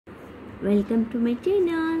Welcome to my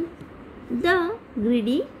channel, The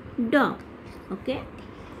Greedy Dog. Okay,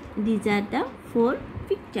 these are the 4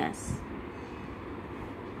 pictures.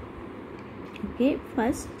 Okay,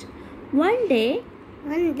 first, one day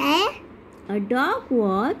a dog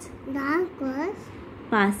was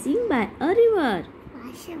passing by a river.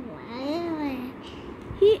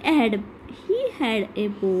 He had a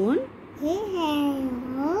bone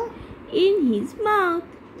in his mouth.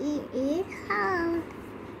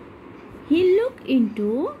 He looked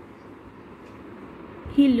into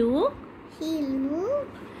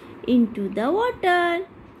the water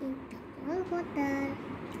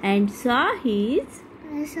and saw his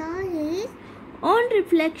own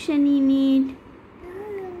reflection in it.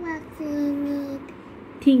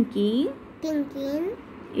 Thinking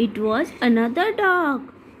it was another dog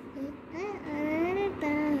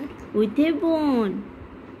with a bone.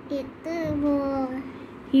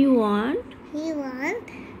 He want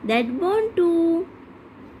that bone too.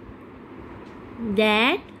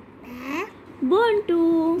 That bone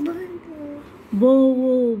too. Bow,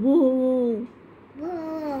 bow,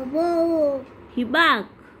 bow. He barked.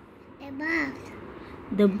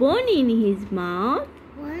 The bone in his mouth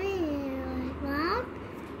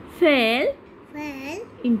fell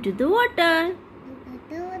into the water.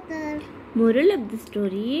 Moral of the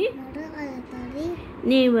story: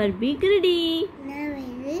 never be greedy.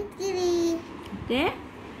 Okay.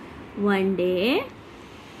 One day,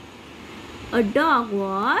 a dog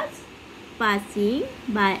was passing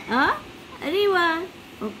by a river.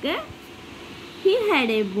 Okay. He had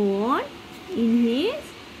a bone in his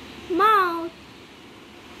mouth.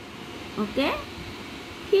 Okay.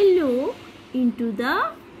 He looked into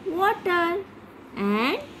the water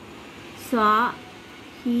and saw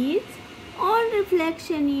his own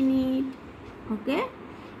reflection in it. Okay.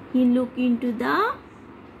 He looked into the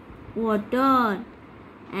water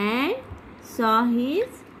and saw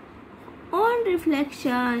his own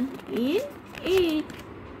reflection in it.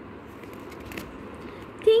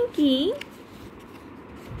 Thinking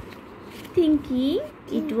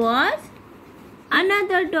it was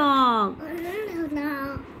another dog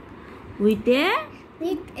with a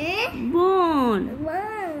bone.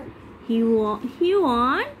 He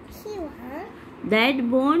want that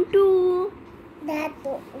bone too.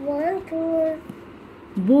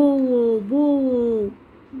 Bow, bow.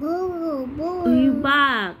 He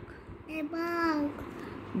barked.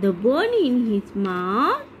 The bone in his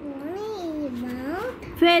mouth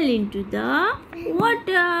fell into the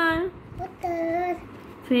water.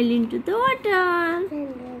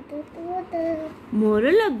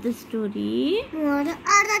 Moral of the story: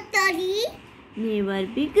 never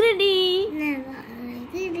be greedy.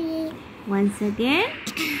 Once again,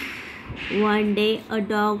 one day a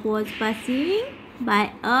dog was passing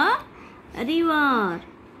by a river.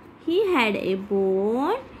 He had a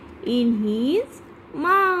bone in his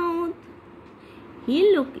mouth.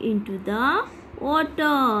 He looked into the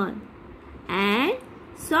water and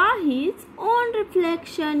saw his own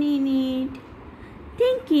reflection in it.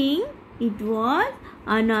 Thinking it was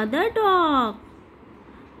another dog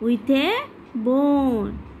with a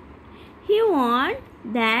bone. He want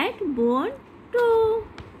that bone too.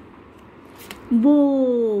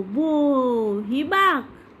 Bow, bow. He barked.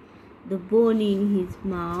 The bone in his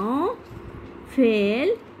mouth fell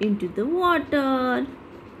into the water.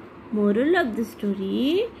 Moral of the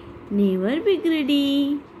story: never be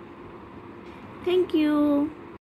greedy. Thank you.